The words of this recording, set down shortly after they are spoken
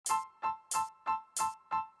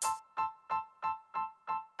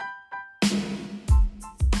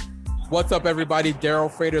What's up, everybody?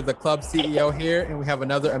 Daryl Frater, the club CEO here, and we have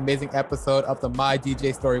another amazing episode of the My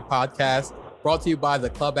DJ Story podcast, brought to you by the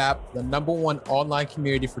Club app, the #1 online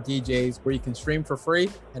community for DJs where you can stream for free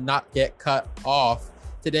and not get cut off.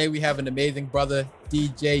 Today, we have an amazing brother,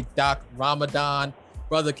 DJ Doc Ramadan.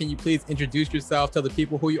 Brother, can you please introduce yourself, tell the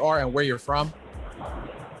people who you are and where you're from?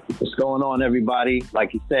 What's going on, everybody?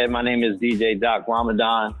 Like you said, my name is DJ Doc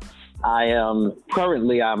Ramadan. I'm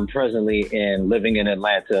presently living in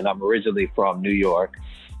Atlanta, and I'm originally from New York.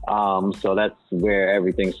 So that's where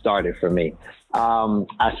everything started for me.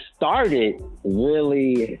 I started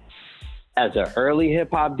really as an early hip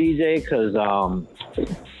hop DJ because,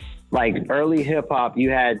 early hip hop, you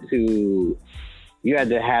had to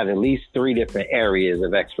have at least 3 different areas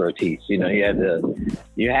of expertise. You know, you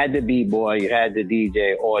had the b-boy, you had the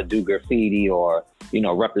DJ, or do graffiti, or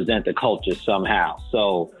represent the culture somehow.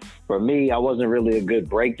 So for me, I wasn't really a good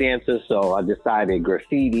break dancer, so I decided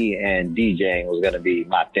graffiti and DJing was going to be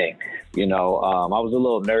my thing. I was a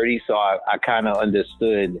little nerdy, so I kind of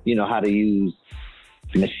understood, how to use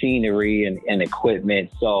machinery and equipment.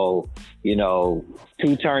 So, 2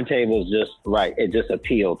 turntables it just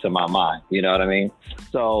appealed to my mind. You know what I mean?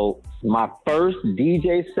 So my first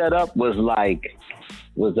DJ setup was a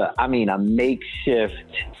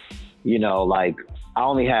makeshift, I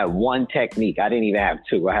only had one technique. I didn't even have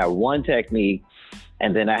 2. I had one technique,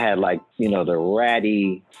 and then I had the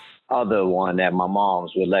ratty other one that my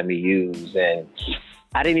moms would let me use. And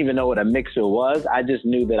I didn't even know what a mixer was. I just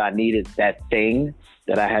knew that I needed that thing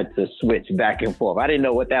that I had to switch back and forth. I didn't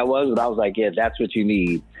know what that was, but I was like, yeah, that's what you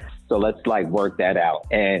need. So let's work that out.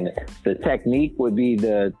 And the technique would be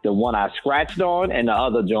the one I scratched on, and the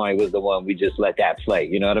other joint was the one we just let that play.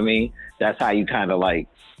 You know what I mean? That's how you kind of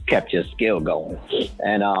kept your skill going.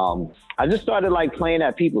 And I just started playing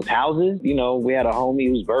at people's houses. We had a homie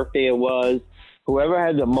whose birthday it was. Whoever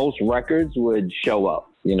had the most records would show up,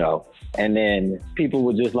 and then people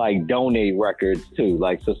would just donate records too.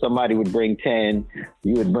 So somebody would bring 10,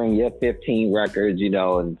 you would bring your 15 records,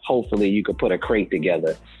 and hopefully you could put a crate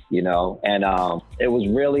together, and it was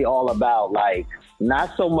really all about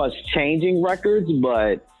not so much changing records,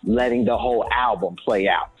 but letting the whole album play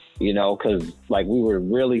out, because we were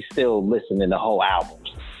really still listening to whole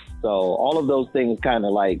albums. So all of those things kind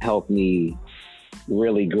of helped me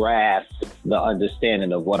really grasp the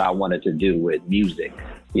understanding of what I wanted to do with music,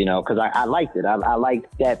 because I liked it. I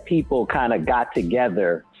liked that people kind of got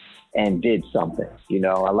together and did something.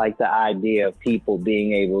 I like the idea of people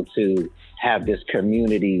being able to have this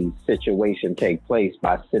community situation take place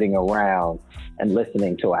by sitting around and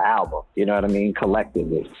listening to an album, you know what I mean,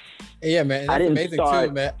 collectively. Yeah, man, that's amazing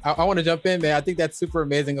too, man. I want to jump in, man. I think that's super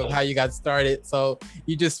amazing of how you got started. So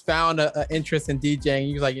you just found an interest in DJing.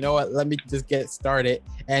 You was like, you know what, let me just get started.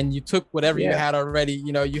 And you took whatever you had already,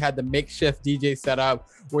 you had the makeshift DJ setup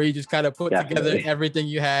where you just kind of put together everything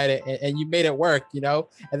you had and you made it work,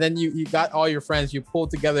 and then you got all your friends, you pulled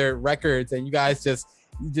together records, and you guys just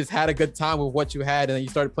had a good time with what you had, and then you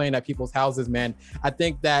started playing at people's houses, man. I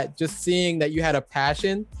think that just seeing that you had a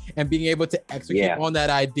passion and being able to execute on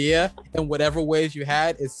that idea in whatever ways you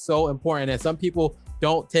had is so important. And some people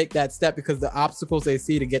don't take that step because the obstacles they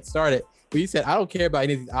see to get started. But you said, I don't care about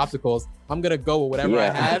any of these obstacles. I'm going to go with whatever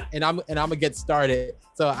I have, and I'm going to get started.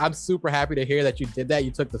 So I'm super happy to hear that you did that.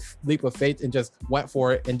 You took the leap of faith and just went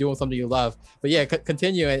for it and doing something you love. But yeah,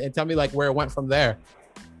 continue and tell me where it went from there.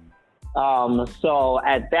 So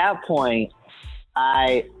at that point,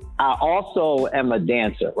 I also am a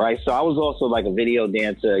dancer, right? So I was also a video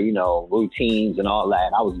dancer, routines and all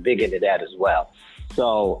that. I was big into that as well.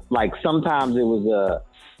 So sometimes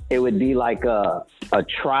it would be a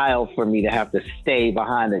trial for me to have to stay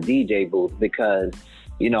behind the DJ booth because,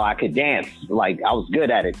 I could dance. I was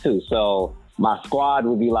good at it too. So my squad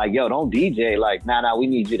would be yo, don't DJ. Nah, we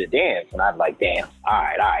need you to dance. And I'd damn, all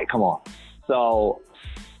right, come on. So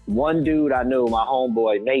one dude I knew, my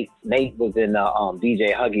homeboy, Nate was in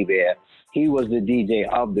DJ Huggy Bear. He was the DJ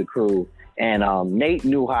of the crew. And Nate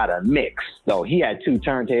knew how to mix. So he had 2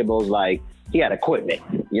 turntables, he had equipment.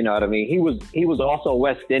 You know what I mean? He was also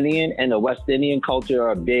West Indian, and the West Indian culture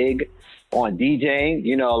are big on DJing.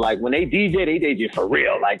 When they DJ for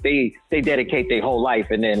real. They dedicate their whole life,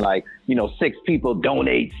 and then 6 people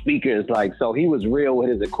donate speakers. So he was real with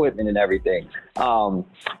his equipment and everything.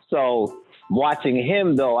 So watching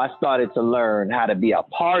him, though, I started to learn how to be a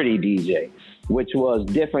party DJ, which was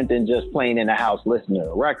different than just playing in the house listening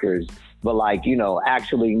to records, but like, you know,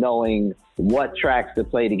 actually knowing what tracks to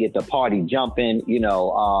play to get the party jumping, you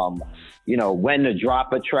know, when to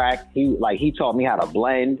drop a track. He taught me how to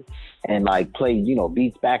blend and like play, you know,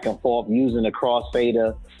 beats back and forth using the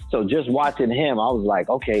crossfader. So just watching him, I was like,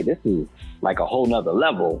 okay, this is like a whole nother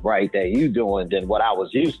level, right, that you doing than what I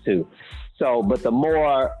was used to. So, but the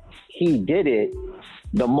more he did it,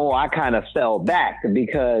 the more I kind of fell back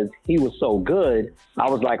because he was so good. I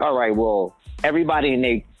was like, all right, well,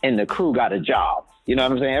 everybody in the crew got a job. You know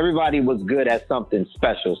what I'm saying? Everybody was good at something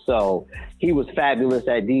special. So he was fabulous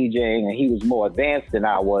at DJing and he was more advanced than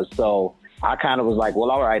I was. So I kind of was like,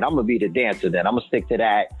 well, all right, I'm going to be the dancer then. I'm going to stick to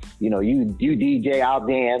that. You know, you DJ, I'll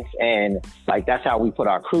dance. And like, that's how we put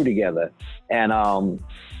our crew together. And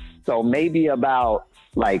so maybe about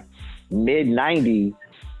like mid 90s,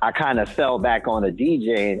 I kind of fell back on the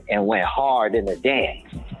DJing and went hard in the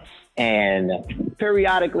dance. And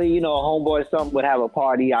periodically, you know, a homeboy or something would have a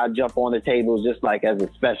party. I'd jump on the tables just like as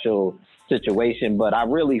a special situation. But I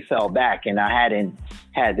really fell back and I hadn't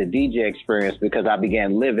had the DJ experience because I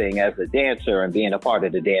began living as a dancer and being a part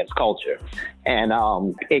of the dance culture.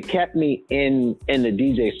 And it kept me in the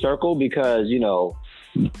DJ circle because, you know,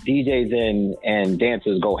 DJs and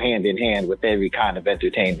dancers go hand in hand with every kind of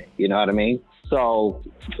entertainment. You know what I mean? So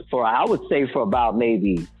I would say for about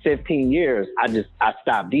maybe 15 years, I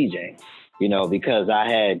stopped DJing, you know, because I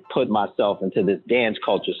had put myself into this dance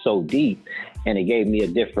culture so deep and it gave me a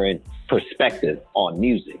different perspective on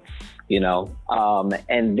music, you know.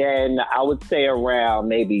 And then I would say around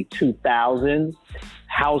maybe 2000s,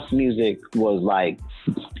 house music was like,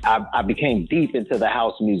 I became deep into the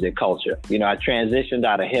house music culture. You know, I transitioned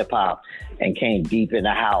out of hip hop and came deep in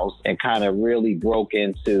the house and kind of really broke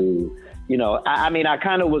into, you know, I mean, I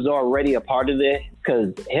kind of was already a part of it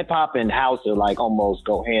because hip hop and house are like almost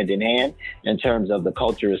go hand in hand in terms of the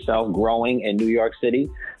culture itself growing in New York City.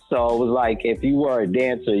 So it was like, if you were a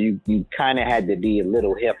dancer, you kind of had to be a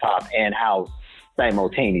little hip hop and house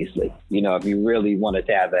simultaneously, you know, if you really wanted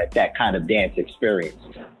to have that kind of dance experience.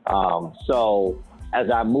 So as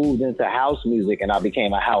I moved into house music and I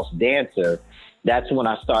became a house dancer, that's when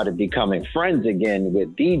I started becoming friends again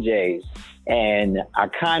with DJs. And I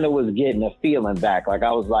kind of was getting a feeling back. Like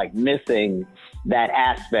I was like missing that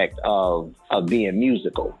aspect of being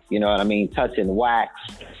musical. You know what I mean? Touching wax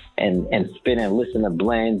and spinning, listening to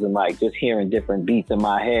blends and like just hearing different beats in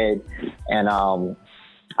my head. And I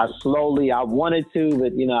wanted to,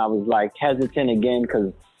 but you know, I was like hesitant again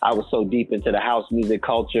because I was so deep into the house music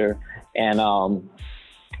culture. And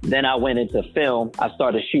then I went into film. I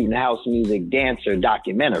started shooting house music dancer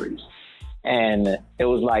documentaries. And it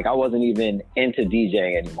was like I wasn't even into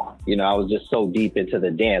DJing anymore. You know, I was just so deep into the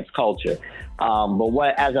dance culture.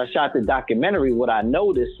 But as I shot the documentary, what I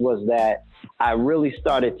noticed was that I really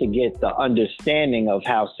started to get the understanding of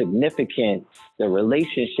how significant the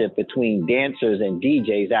relationship between dancers and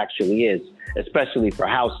DJs actually is, especially for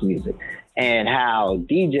house music, and how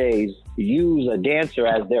DJs use a dancer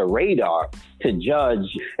as their radar to judge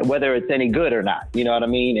whether it's any good or not. You know what I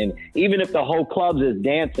mean? And even if the whole club is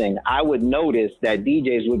dancing, I would notice that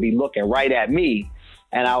DJs would be looking right at me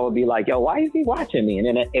and I would be like, yo, why is he watching me? And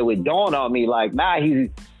then it would dawn on me like, nah,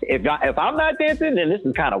 if I'm not dancing, then this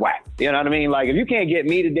is kind of whack. You know what I mean? Like if you can't get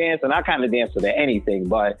me to dance, and I kind of dance to anything,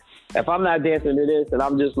 but if I'm not dancing to this and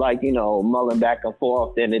I'm just like, you know, mulling back and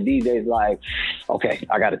forth, then the DJ's like, okay,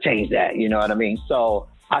 I got to change that. You know what I mean? So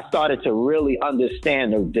I started to really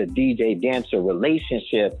understand the DJ dancer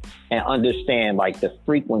relationship and understand like the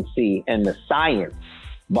frequency and the science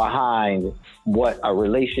behind what a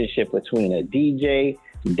relationship between a DJ,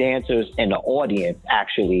 dancers, and the audience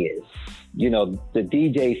actually is. You know, the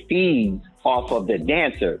DJ feeds off of the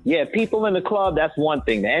dancer. Yeah, people in the club, that's one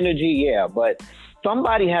thing. The energy, yeah, but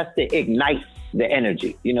somebody has to ignite the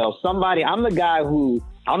energy. You know,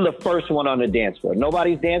 I'm the first one on the dance floor.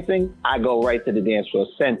 Nobody's dancing, I go right to the dance floor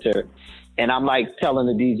center, and I'm like telling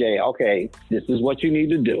the DJ, okay, this is what you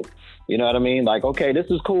need to do. You know what I mean? Like, okay, this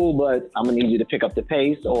is cool, but I'm gonna need you to pick up the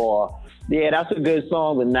pace, or yeah, that's a good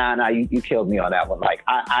song, but nah, you killed me on that one. Like,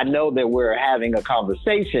 I know that we're having a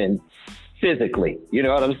conversation physically, you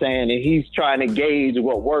know what I'm saying? And he's trying to gauge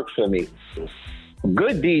what works for me.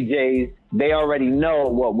 Good DJs, they already know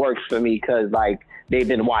what works for me because like they've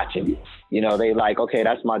been watching me. You know, they like, okay,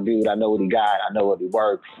 that's my dude. I know what he got. I know what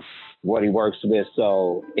he works with.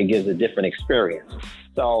 So it gives a different experience.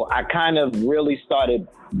 So I kind of really started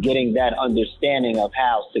getting that understanding of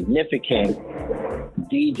how significant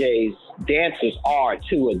dancers are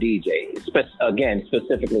to a DJ, again,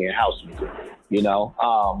 specifically in house music, you know?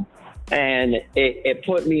 And it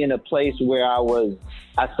put me in a place where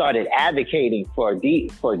I started advocating for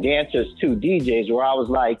dancers to DJs, where I was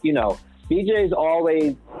like, you know, DJs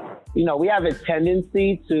always, you know, we have a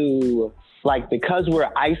tendency to, like, because we're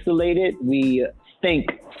isolated, we think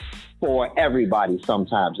for everybody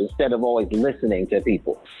sometimes instead of always listening to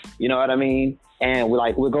people. You know what I mean? And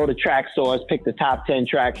we'll go to track stores, pick the top 10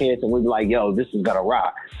 track hits, and we'll be like, yo, this is gonna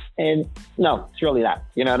rock. And no, it's really not.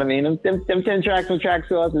 You know what I mean? Them 10 tracks from track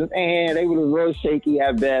stores, and they were real shaky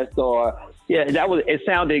at best, or yeah, it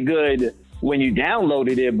sounded good when you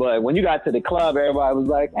downloaded it, but when you got to the club, everybody was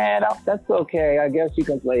like, that's okay. I guess you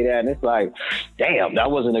can play that. And it's like, damn, that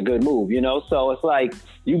wasn't a good move, you know? So it's like,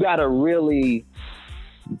 you gotta really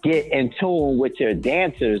get in tune with your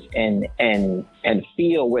dancers and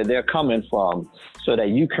feel where they're coming from, so that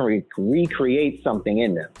you can recreate something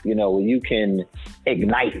in them, you know, where you can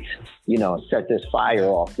ignite, you know, set this fire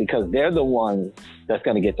off, because they're the ones that's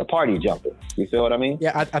going to get the party jumping. You feel what I mean?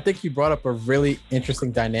 Yeah, I think you brought up a really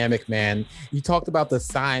interesting dynamic, man. You talked about the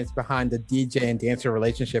science behind the DJ and dancer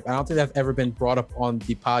relationship. I don't think that's ever been brought up on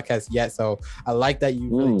the podcast yet. So I like that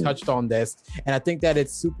you really touched on this. And I think that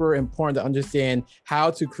it's super important to understand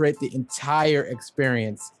how to create the entire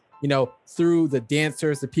experience, you know, through the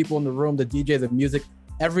dancers, the people in the room, the DJs, the music.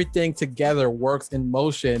 Everything together works in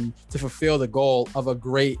motion to fulfill the goal of a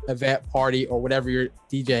great event, party, or whatever you're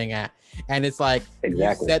DJing at. And it's like,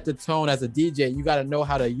 exactly, you set the tone as a DJ. You got to know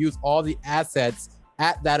how to use all the assets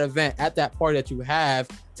at that event, at that party that you have,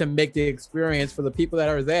 to make the experience for the people that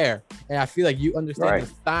are there. And I feel like you understand the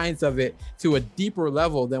science of it to a deeper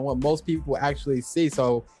level than what most people actually see.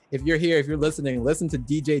 So if you're here, if you're listening, listen to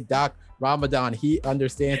DJ Doc Ramadan. He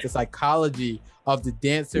understands the psychology of the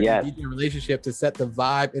dancer and DJ relationship to set the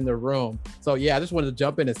vibe in the room. So yeah, I just wanted to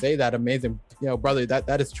jump in and say that. Amazing, you know, brother,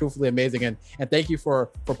 that is truthfully amazing. And thank you for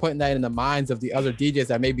putting that in the minds of the other DJs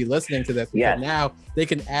that may be listening to this, because now they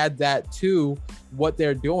can add that to what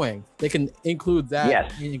they're doing. They can include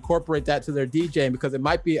that and incorporate that to their DJing, because it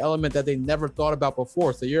might be an element that they never thought about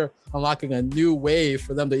before. So you're unlocking a new wave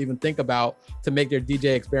for them to even think about, to make their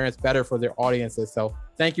DJ experience better for their audiences. So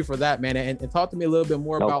thank you for that, man. And talk to me a little bit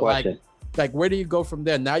more about like where do you go from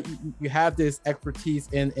there? Now you have this expertise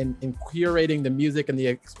in curating the music and the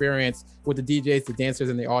experience with the DJs, the dancers,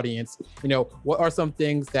 and the audience. You know, what are some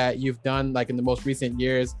things that you've done like in the most recent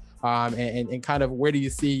years, and kind of where do you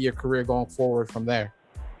see your career going forward from there?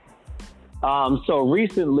 So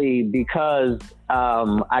recently, because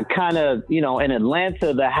I kind of, you know, in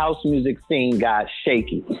Atlanta, the house music scene got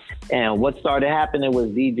shaky. And what started happening was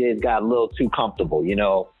DJs got a little too comfortable, you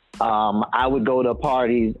know. I would go to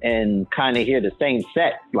parties and kind of hear the same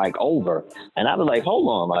set like over, and I was like, hold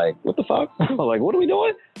on, like, what the fuck? Like, what are we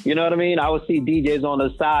doing? You know what I mean? I would see DJs on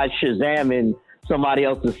the side Shazamming somebody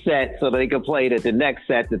else's set so they could play it at the next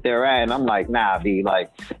set that they're at. And I'm like, nah, B,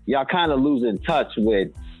 like, y'all kind of losing touch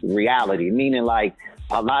with reality, meaning like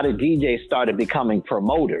a lot of DJs started becoming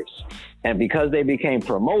promoters. And because they became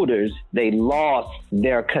promoters, they lost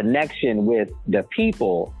their connection with the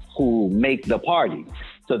people who make the party.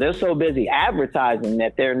 So they're so busy advertising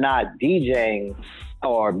that they're not DJing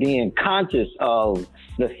or being conscious of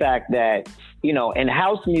the fact that, you know, in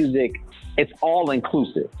house music, it's all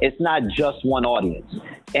inclusive. It's not just one audience.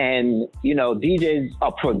 And, you know,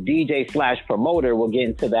 DJ/promoter will get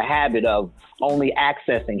into the habit of only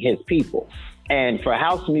accessing his people. And for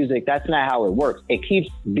house music, that's not how it works. It keeps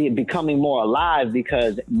becoming more alive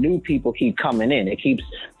because new people keep coming in. It keeps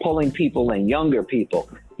pulling people in, younger people.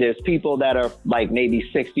 There's people that are like maybe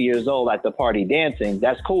 60 years old at the party dancing.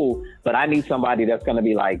 That's cool. But I need somebody that's going to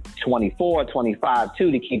be like 24, 25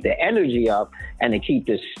 too, to keep the energy up and to keep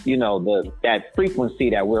this, you know, that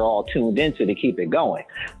frequency that we're all tuned into, to keep it going.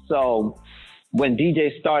 So when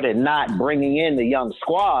DJ started not bringing in the young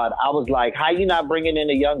squad, I was like, how you not bringing in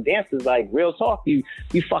the young dancers? Like, real talk, you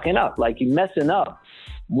fucking up. Like, you messing up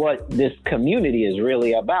what this community is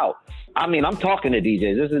really about. I mean, I'm talking to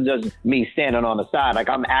DJs. This is just me standing on the side. Like,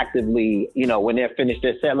 I'm actively, you know, when they're finished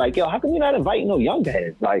their set, like, yo, how come you're not inviting no young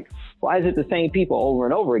heads? Like, why is it the same people over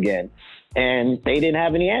and over again? And they didn't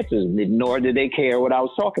have any answers, nor did they care what I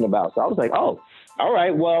was talking about. So I was like, oh, all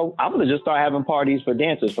right, well, I'm going to just start having parties for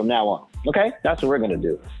dancers from now on. Okay, that's what we're going to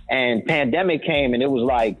do. And pandemic came and it was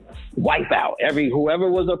like wipe out.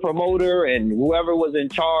 Whoever was a promoter and whoever was in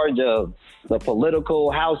charge of the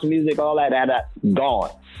political house music, all that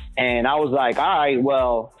gone. And I was like, all right,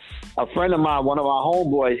 well, a friend of mine, one of my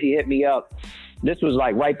homeboys, he hit me up. This was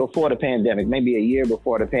like right before the pandemic, maybe a year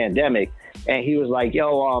before the pandemic. And he was like,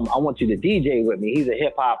 yo, I want you to DJ with me. He's a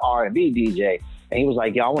hip hop R&B DJ. And he was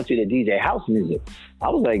like, yo, I want you to DJ house music. I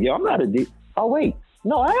was like, yo, I'm not a DJ. Oh, wait.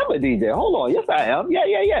 No, I am a DJ. Hold on. Yes, I am.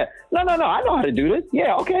 Yeah. No. I know how to do this.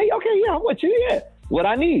 Yeah, okay. Yeah, I'm with you. Yeah. What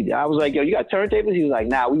I need. I was like, yo, you got turntables? He was like,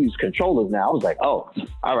 nah, we use controllers now. I was like, oh,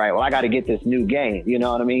 all right. Well, I got to get this new game. You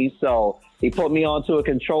know what I mean? So he put me onto a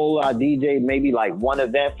controller. I DJed maybe like one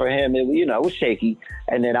event for him. It was shaky.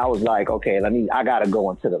 And then I was like, okay, I got to go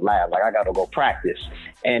into the lab. Like, I got to go practice.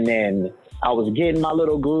 And then I was getting my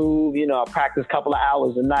little groove. I practiced a couple of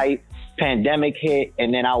hours a night. Pandemic hit,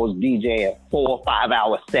 and then I was DJing 4 or 5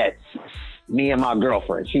 hour sets. Me and my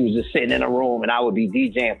girlfriend, she was just sitting in a room, and I would be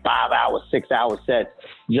DJing 5 hour, 6 hour sets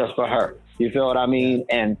just for her. You feel what I mean?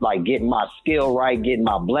 And like getting my skill right, getting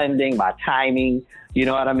my blending, my timing, you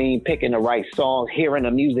know what I mean? Picking the right songs, hearing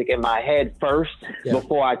the music in my head first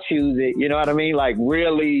before I choose it. You know what I mean? Like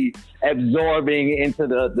really absorbing into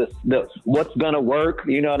the what's gonna work.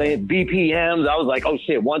 You know what I mean? BPMs. I was like, oh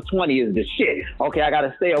shit, 120 is the shit. Okay, I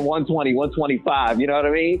gotta stay at 120, 125. You know what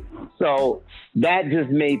I mean? So that just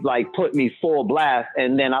put me full blast.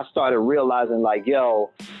 And then I started realizing like, yo,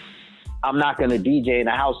 I'm not going to DJ in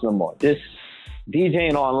the house no more. This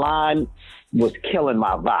DJing online was killing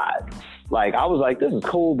my vibe. Like, I was like, this is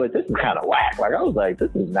cool, but this is kind of whack. Like, I was like,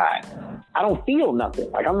 this is not, I don't feel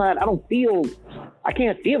nothing. Like, I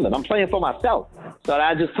can't feel it. I'm playing for myself. So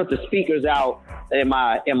I just put the speakers out in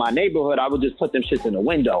my neighborhood. I would just put them shits in the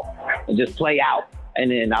window and just play out.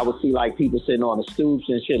 And then I would see like people sitting on the stoops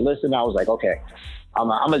and shit listening. I was like, okay, I'm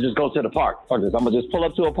gonna just go to the park. Fuck this. I'm gonna just pull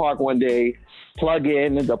up to a park one day, plug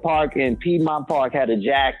in the park, and Piedmont Park had a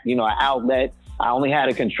jack, an outlet. I only had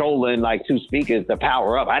a controller and like 2 speakers to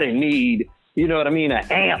power up. I didn't need, an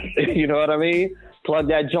amp. You know what I mean? Plug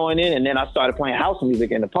that joint in, and then I started playing house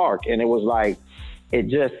music in the park, and it was like,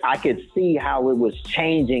 I could see how it was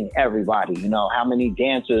changing everybody. How many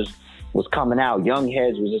dancers was coming out, young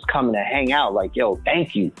heads was just coming to hang out. Like, yo,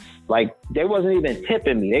 thank you. Like, they wasn't even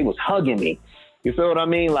tipping me; they was hugging me. You feel what I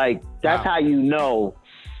mean? Like, that's how you know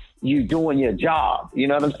you doing your job. You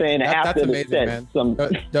know what I'm saying? That's amazing,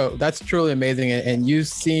 man. That's truly amazing. And you've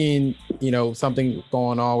seen, something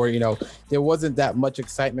going on where, there wasn't that much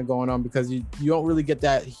excitement going on because you don't really get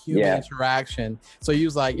that human interaction. So you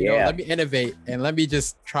was like, let me innovate and let me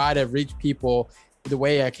just try to reach people the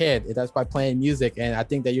way I can. That's by playing music. And I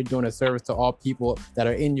think that you're doing a service to all people that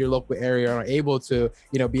are in your local area and are able to,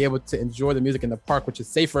 be able to enjoy the music in the park, which is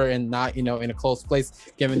safer and not, in a closed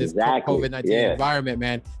place, given this COVID-19 environment,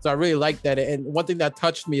 man. So I really like that. And one thing that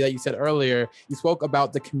touched me that you said earlier, you spoke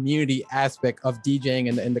about the community aspect of DJing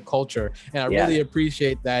and the culture. And I really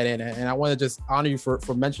appreciate that. And I want to just honor you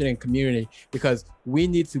for mentioning community, because we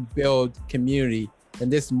need to build community.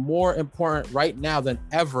 And this is more important right now than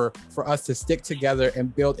ever for us to stick together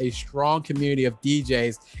and build a strong community of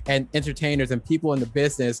DJs and entertainers and people in the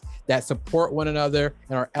business that support one another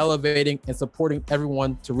and are elevating and supporting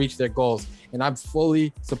everyone to reach their goals. And I'm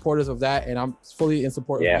fully supportive of that. And I'm fully in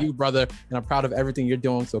support of you, brother. And I'm proud of everything you're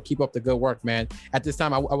doing. So keep up the good work, man. At this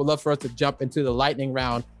time, I would love for us to jump into the lightning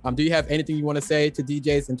round. Do you have anything you want to say to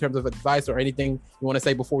DJs in terms of advice or anything you want to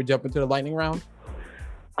say before we jump into the lightning round?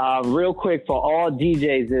 Real quick for all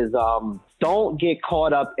DJs is don't get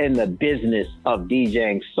caught up in the business of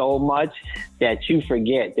DJing so much that you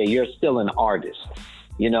forget that you're still an artist,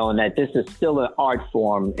 and that this is still an art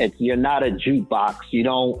form. You're not a jukebox. You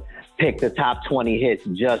don't pick the top 20 hits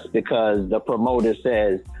just because the promoter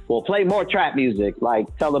says, well, play more trap music. Like,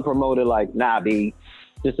 tell the promoter, like, nah, B,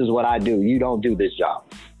 this is what I do. You don't do this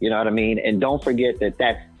job. You know what I mean? And don't forget that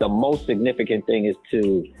that's the most significant thing is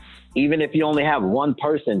to, even if you only have one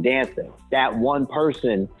person dancing, that one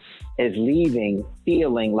person is leaving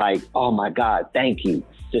feeling like, oh my God, thank you.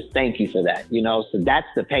 Just thank you for that. So that's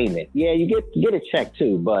the payment. Yeah, you get a check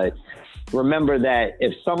too, but remember that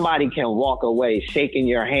if somebody can walk away shaking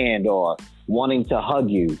your hand or wanting to hug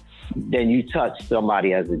you, then you touch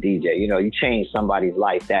somebody as a DJ. You change somebody's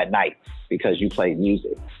life that night because you played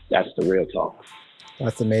music. That's the real talk.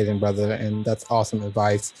 That's amazing, brother. And that's awesome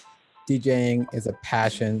advice. DJing is a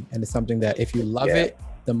passion, and it's something that if you love it,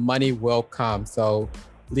 the money will come. So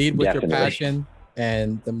lead with your passion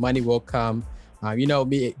and the money will come.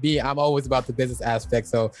 Me, I'm always about the business aspect.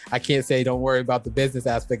 So I can't say don't worry about the business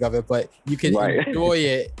aspect of it, but you can enjoy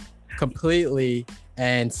it completely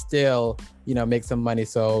and still, make some money.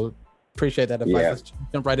 So appreciate that advice. Let's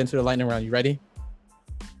jump right into the lightning round. You ready?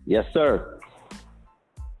 Yes, sir.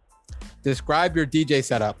 Describe your DJ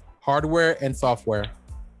setup, hardware and software.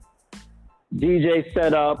 DJ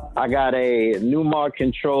setup, I got a Numark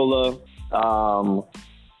controller.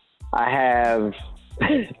 I have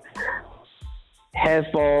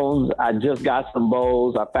headphones. I just got some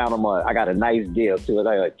Bose. I found them. I got a nice deal too. I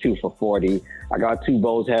got like 2 for $40. I got 2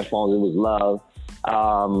 Bose headphones. It was love.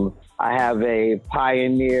 I have a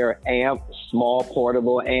Pioneer amp, small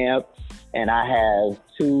portable amp, and I have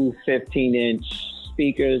two 15-inch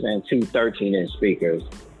speakers and two 13-inch speakers.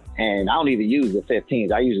 And I don't even use the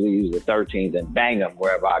 15s. I usually use the 13s and bang them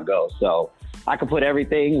wherever I go. So I can put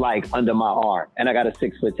everything like under my arm, and I got a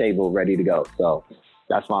 6-foot table ready to go. So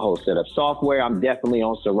that's my whole setup. Software, I'm definitely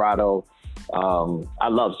on Serato. I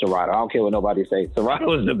love Serato. I don't care what nobody says.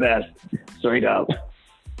 Serato is the best, straight up.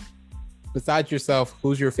 Besides yourself,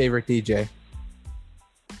 who's your favorite DJ?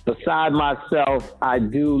 Beside myself, I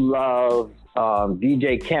do love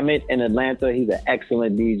DJ Kemet in Atlanta. He's an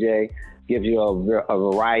excellent DJ. Gives you a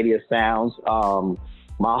variety of sounds.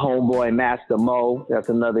 My homeboy Master Mo, that's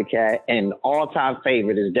another cat. And all-time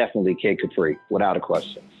favorite is definitely Kid Capri, without a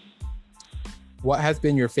question. What has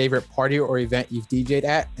been your favorite party or event you've DJ'd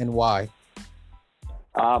at, and why?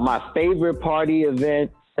 My favorite party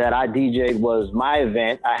event that I DJ'd was my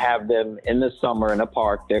event. I have them in the summer in a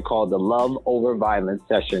park. They're called the Love Over Violence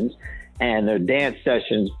Sessions, and they're dance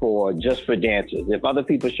sessions just for dancers. If other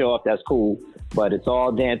people show up, that's cool, but it's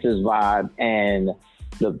all dancers vibe. And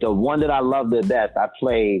the one that I love the best, I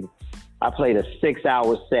played a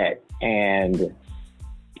 6-hour set, and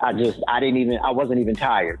I wasn't even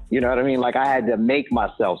tired. You know what I mean? Like, I had to make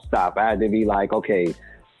myself stop. I had to be like, okay,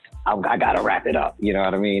 I gotta wrap it up. You know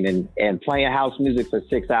what I mean? And playing house music for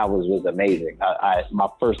 6 hours was amazing. My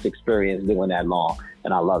first experience doing that long,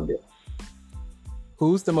 and I loved it.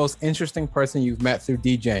 Who's the most interesting person you've met through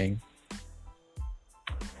DJing?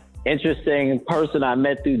 Interesting person I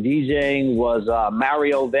met through DJing was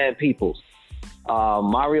Mario Van Peebles.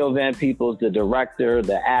 Mario Van Peebles, the director,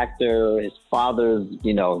 the actor, his father's,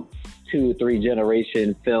 2 or 3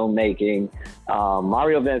 generation filmmaking.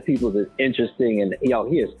 Mario Van Peebles is interesting, and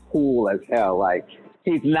he is cool as hell. Like,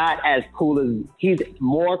 he's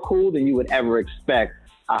more cool than you would ever expect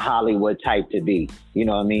a Hollywood type to be. You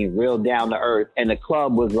know what I mean? Real down to earth. And the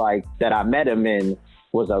club was like, that I met him in,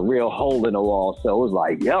 was a real hole in the wall. So it was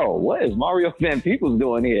like, yo, what is Mario Van Peebles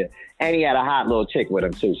doing here? And he had a hot little chick with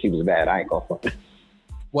him too. She was bad. I ain't gonna front.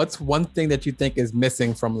 What's one thing that you think is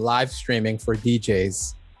missing from live streaming for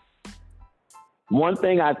DJs? One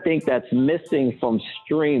thing I think that's missing from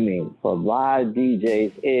streaming for live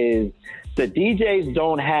DJs is the DJs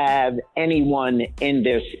don't have anyone in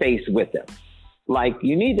their space with them. Like,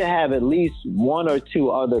 you need to have at least 1 or 2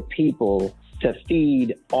 other people to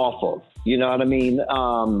feed off of. You know what I mean?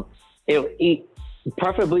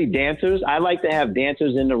 Preferably dancers. I like to have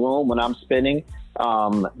dancers in the room when I'm spinning,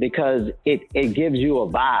 because it gives you a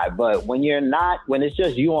vibe. But when it's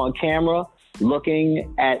just you on camera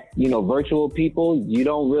looking at, virtual people, you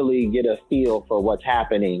don't really get a feel for what's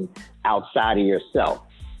happening outside of yourself.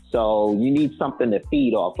 So you need something to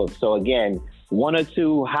feed off of. So again, 1 or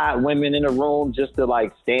 2 hot women in a room just to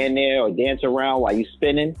like stand there or dance around while you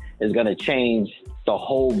spinning is going to change the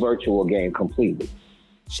whole virtual game completely.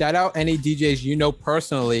 Shout out any DJs you know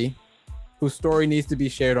personally whose story needs to be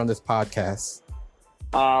shared on this podcast.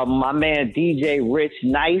 My man, DJ Rich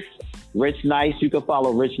Nice. Rich Nice, you can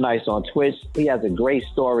follow Rich Nice on Twitch. He has a great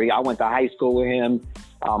story. I went to high school with him.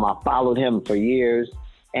 I followed him for years,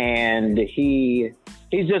 and he's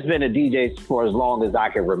just been a DJ for as long as I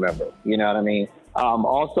can remember. You know what I mean?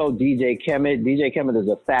 Also, DJ Kemet. DJ Kemet is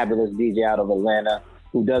a fabulous DJ out of Atlanta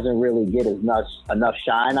who doesn't really get enough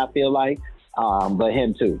shine, I feel like. But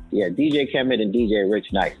him too. Yeah, DJ Kemet and DJ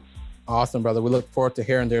Rich Nice. Awesome, brother. We look forward to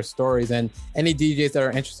hearing their stories. And any DJs that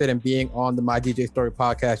are interested in being on the My DJ Story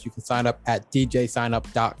podcast, you can sign up at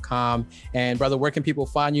djsignup.com. And brother, where can people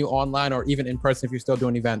find you online or even in person if you're still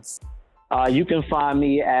doing events? You can find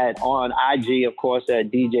me on IG, of course,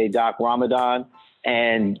 at DJ Doc Ramadan.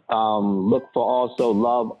 And look for also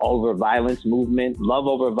Love Over Violence movement. Love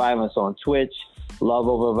Over Violence on Twitch. Love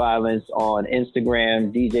Over Violence on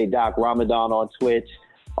Instagram. DJ Doc Ramadan on Twitch.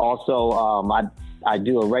 Also, I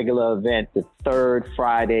do a regular event the 3rd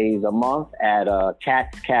Fridays a month at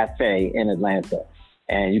Cat's Cafe in Atlanta.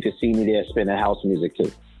 And you can see me there spinning house music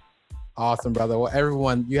too. Awesome, brother. Well,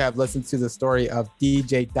 everyone, you have listened to the story of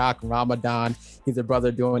DJ Doc Ramadan. He's a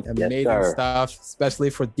brother doing amazing stuff,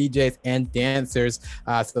 especially for DJs and dancers.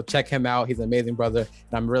 So check him out. He's an amazing brother.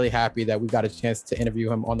 And I'm really happy that we got a chance to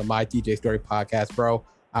interview him on the My DJ Story podcast, bro.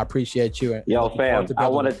 I appreciate you. Yo, fam, I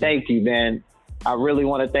want to thank you, man. I really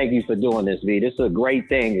want to thank you for doing this, V. This is a great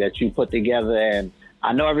thing that you put together, and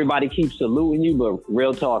I know everybody keeps saluting you, but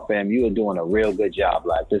real talk, fam, you are doing a real good job.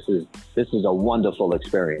 Like, this is a wonderful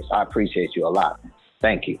experience. I appreciate you a lot.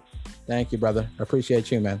 Thank you. Thank you, brother. I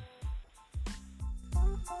appreciate you, man.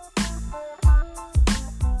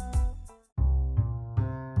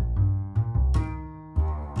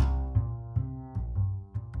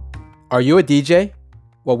 Are you a DJ?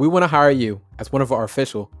 Well, we want to hire you as one of our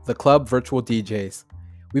official The Club virtual DJs.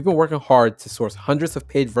 We've been working hard to source hundreds of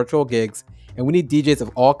paid virtual gigs, and we need DJs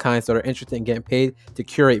of all kinds that are interested in getting paid to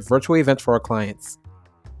curate virtual events for our clients.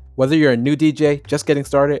 Whether you're a new DJ just getting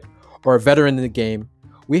started or a veteran in the game,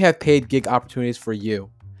 we have paid gig opportunities for you.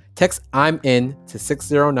 Text I'm in to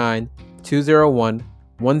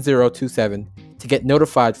 609-201-1027 to get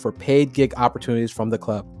notified for paid gig opportunities from the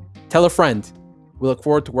club. Tell a friend. We look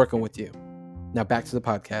forward to working with you. Now back to the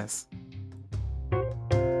podcast.